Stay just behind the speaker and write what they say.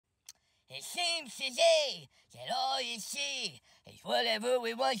it seems today that all you see is whatever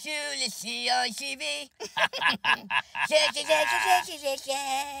we want you to see on TV.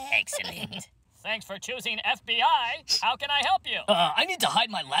 Excellent. Thanks for choosing FBI. How can I help you? I need to hide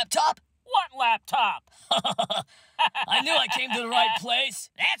my laptop. What laptop? I knew I came to the right place.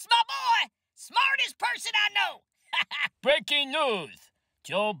 That's my boy! Smartest person I know! Breaking news.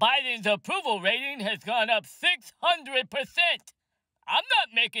 Joe Biden's approval rating has gone up 600%. I'm not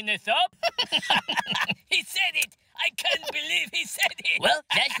making this up. He said it. I couldn't believe he said it. Well,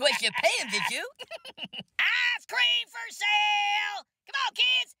 that's what you pay him, did you? Ice cream for sale! Come on,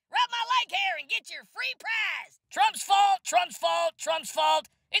 kids! Rub my leg hair and get your free prize! Trump's fault, Trump's fault, Trump's fault.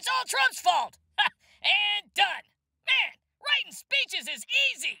 It's all Trump's fault. And done. Man, writing speeches is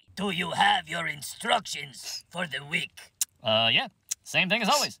easy. Do you have your instructions for the week? Yeah. Same thing as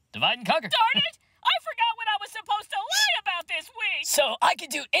always. Divide and conquer. Darn it! I forgot what I was supposed to lie about this week! So I can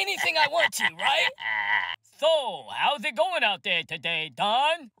do anything I want to, right? So, how's it going out there today,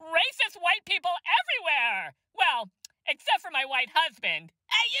 Don? Racist white people everywhere! Well, except for my white husband.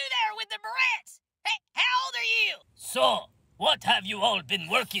 Hey, you there with the barrettes! Hey, how old are you? So, what have you all been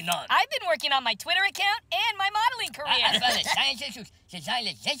working on? I've been working on my Twitter account and my modeling career. I found a scientist who's designed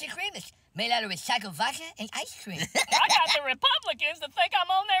a ginger cream that's made out of recycled vodka and ice cream. I got the Republicans to think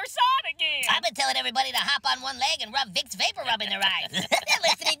I'm on their side again. I've been telling everybody to hop on one leg and rub Vicks Vapor Rub in their eyes. They're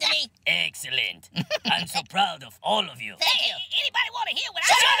listening to me. Excellent. I'm so proud of all of you. Thank you. Anybody want to hear what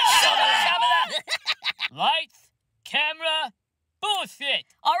Shut I up! Lights, camera, bullshit.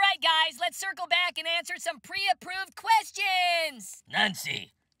 All right, guys, let's circle back and answer some pre-approved questions.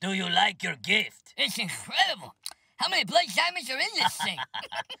 Nancy, do you like your gift? It's incredible. How many blood diamonds are in this thing?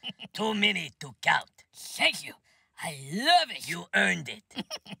 Too many to count. Thank you. I love it. You earned it.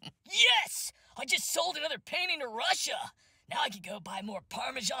 Yes! I just sold another painting to Russia. Now I can go buy more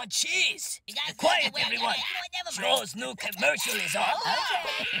Parmesan cheese. You guys Quiet, wait, everyone. never mind. Joe's new commercial is on. Okay.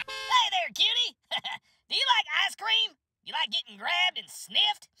 Hey there, cutie. Do you like ice cream? You like getting grabbed and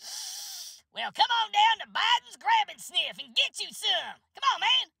sniffed? Well, come on down to Biden's Grab and Sniff and get you some. Come on,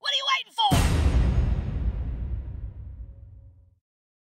 man.